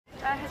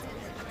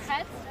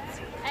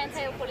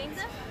tail for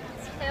Linda,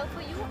 tail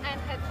for you,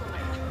 and head for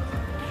Mike.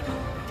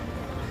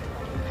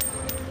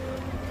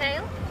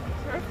 Tail,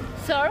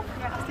 serve,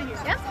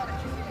 yeah.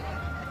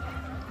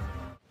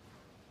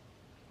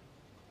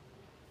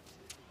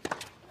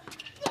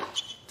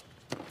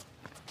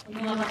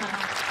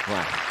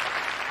 Wow.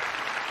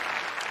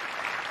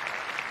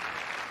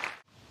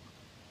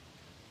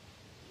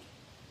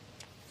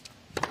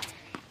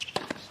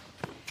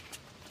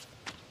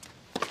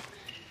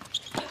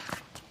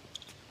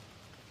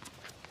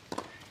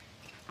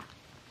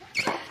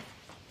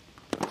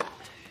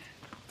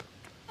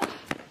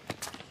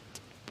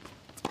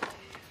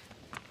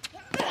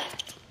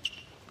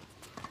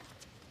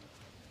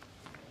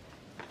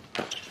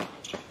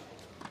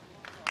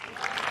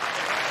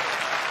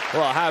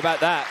 Well, how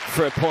about that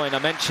for a point? I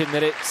mentioned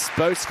that it's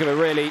Bouzkova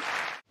really.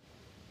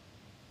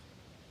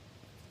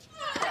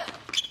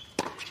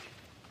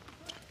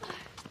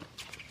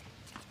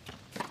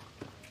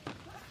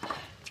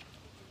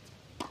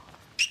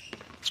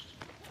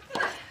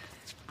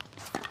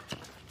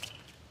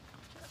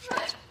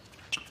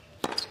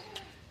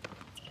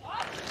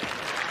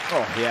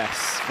 Oh,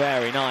 yes,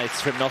 very nice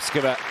from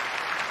Noskova.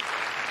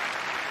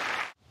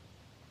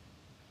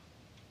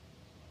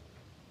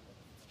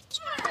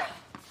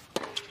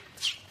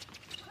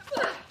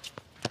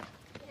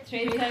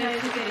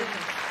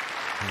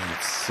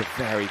 It's a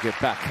very good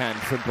backhand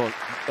from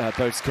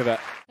Bouzkova.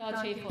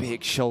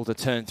 Big shoulder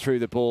turn through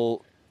the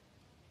ball.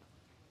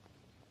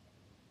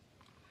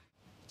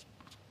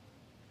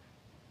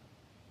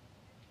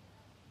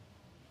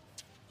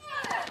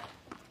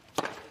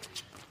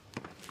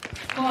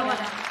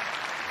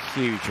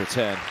 Huge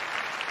return.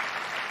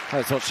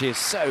 That's what she is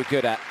so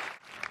good at.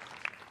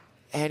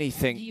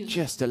 Anything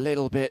just a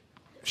little bit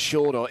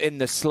short or in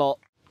the slot.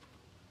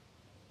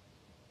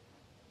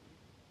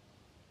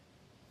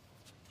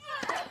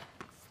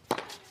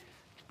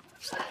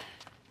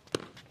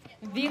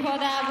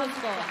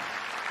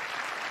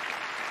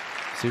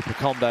 Super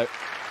combo.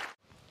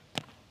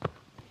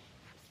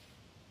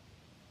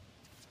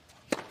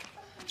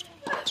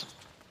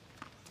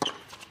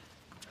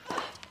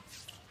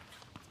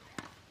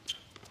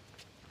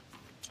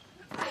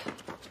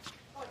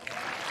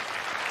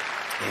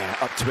 Yeah,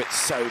 up to it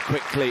so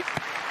quickly.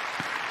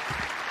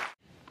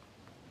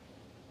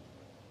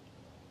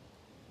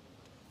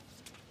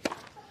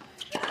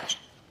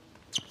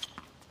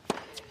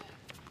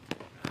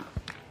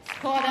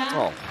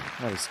 Oh,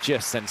 that was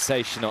just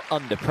sensational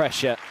under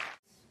pressure.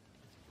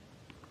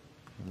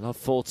 Love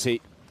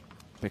 40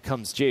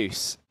 becomes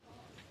juice.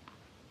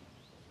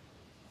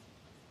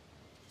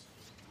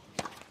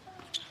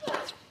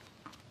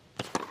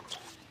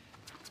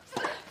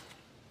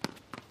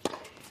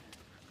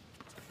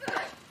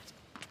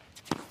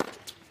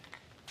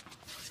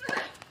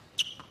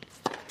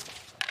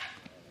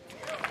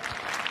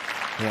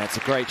 Yeah, it's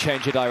a great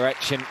change of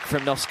direction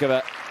from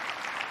Noskova.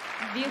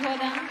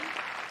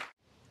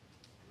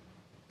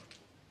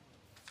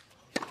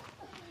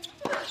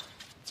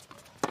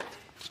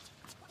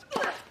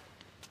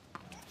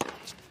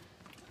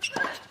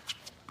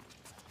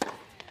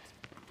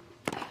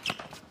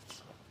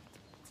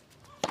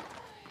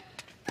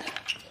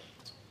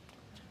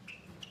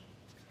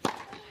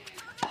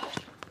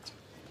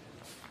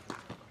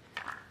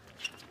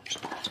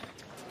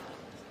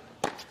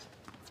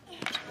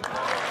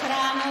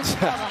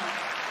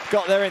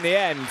 Got there in the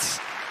end.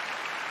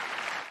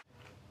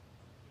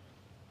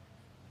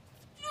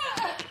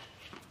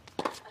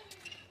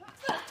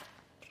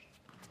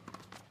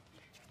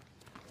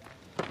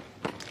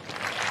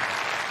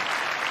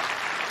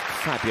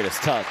 Fabulous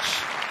touch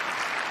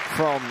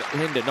from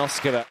Linda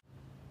Noskova.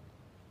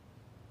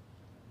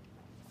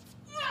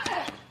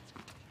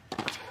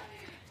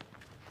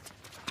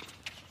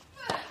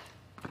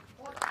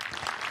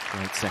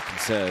 Great second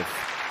serve.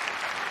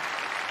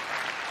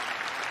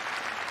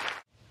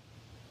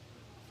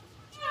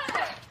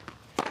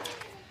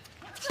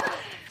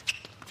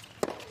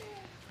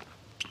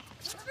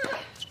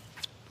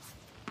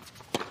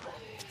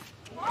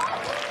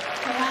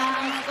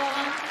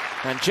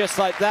 And just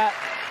like that,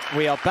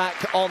 we are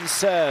back on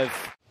serve.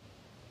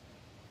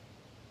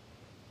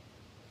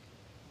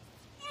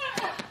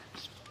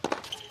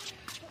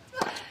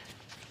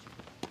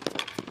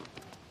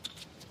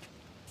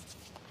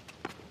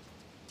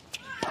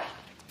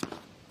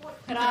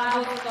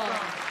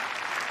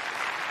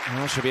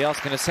 Well, she'll be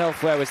asking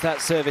herself, where was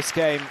that service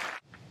game?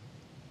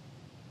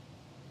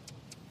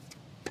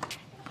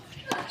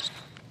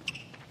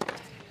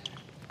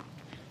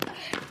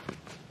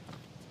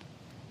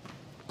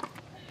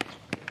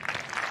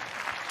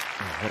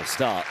 What a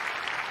start.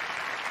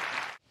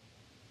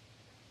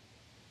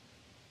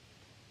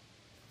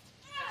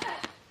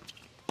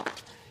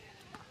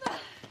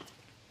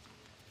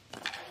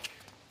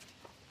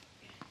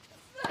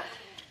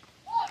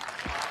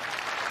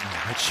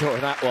 Not sure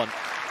of that one.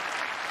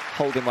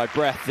 Holding my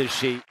breath as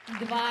she...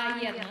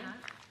 2-1.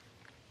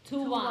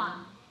 2-1.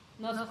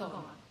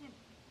 Noskova.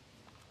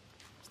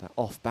 It's that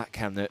off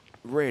backhand that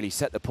really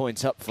set the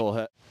point up for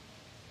her.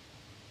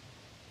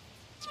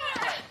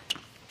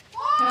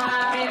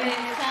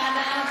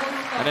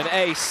 And an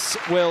ace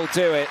will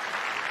do it.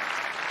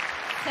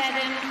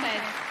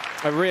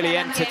 A really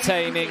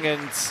entertaining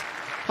and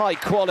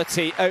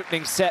high-quality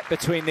opening set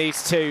between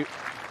these two.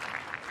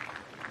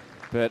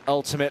 But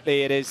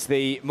ultimately, it is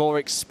the more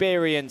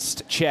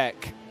experienced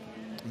Czech,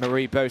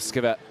 Marie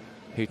Bouzkova,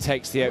 who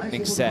takes the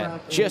opening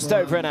set. Just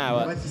over an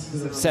hour,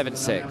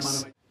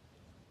 7-6.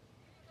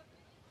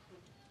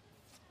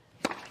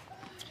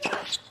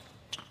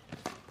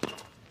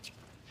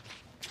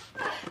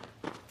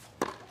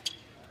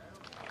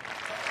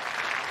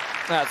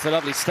 That's a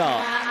lovely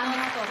start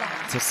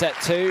to set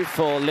 2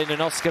 for Linda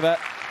Noskova.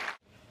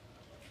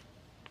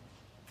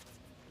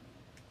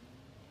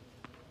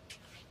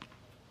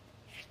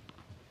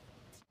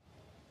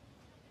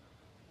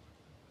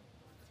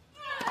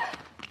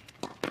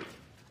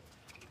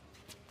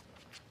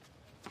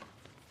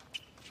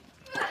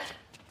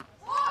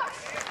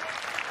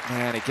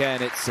 And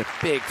again, it's a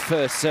big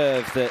first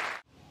serve that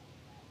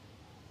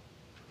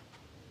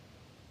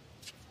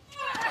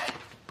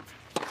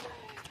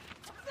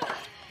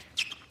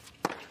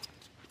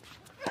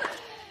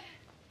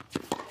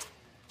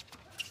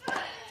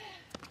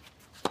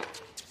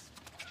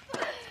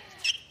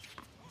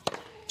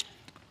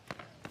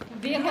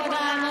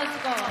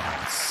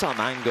some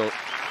angle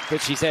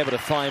that she's able to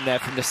find there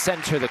from the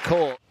center of the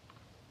court.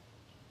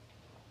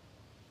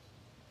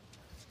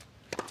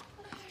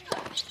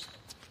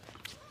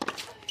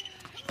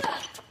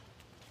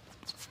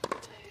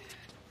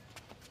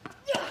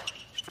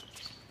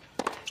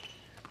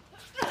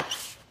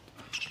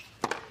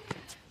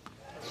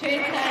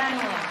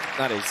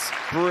 That is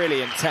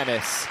brilliant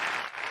tennis.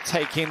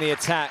 Taking the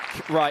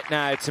attack right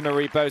now to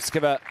Marie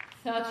Bouzkova.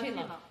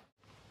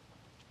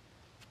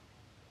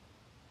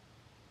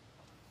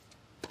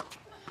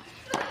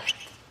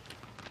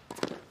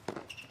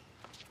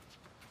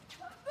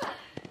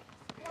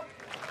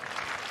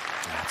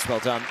 That's well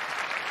done.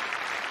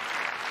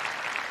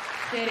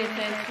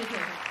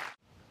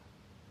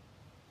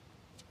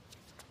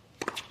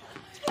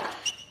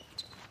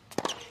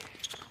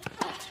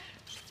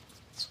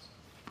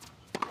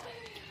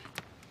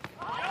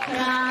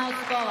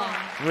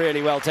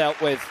 Really well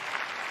dealt with.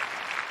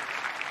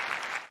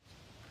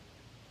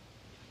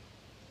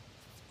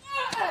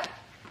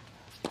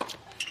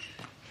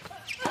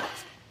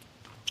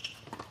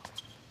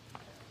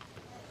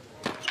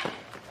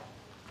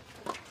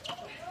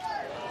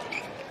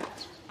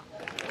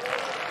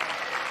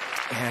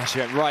 Yeah, she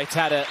went right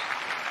at it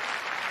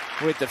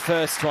with the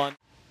first one.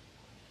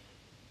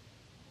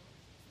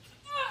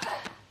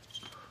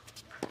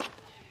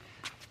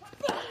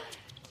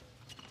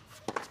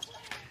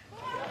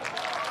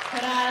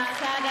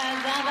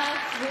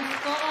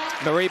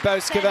 Marie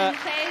Bouzkova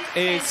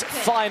is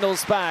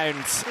finals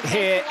bound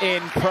here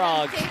in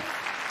Prague.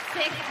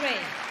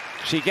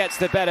 She gets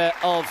the better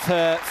of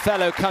her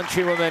fellow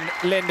countrywoman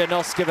Linda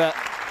Noskova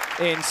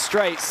in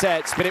straight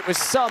sets, but it was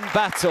some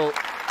battle.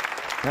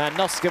 And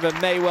Noskova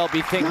may well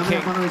be thinking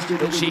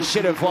that she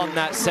should have won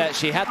that set.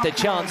 She had the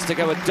chance to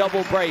go a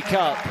double break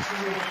up,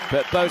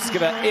 but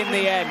Bouzkova in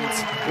the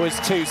end was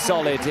too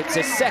solid. It's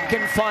a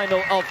second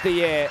final of the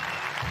year,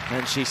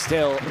 and she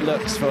still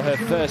looks for her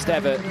first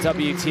ever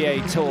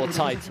WTA Tour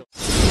title.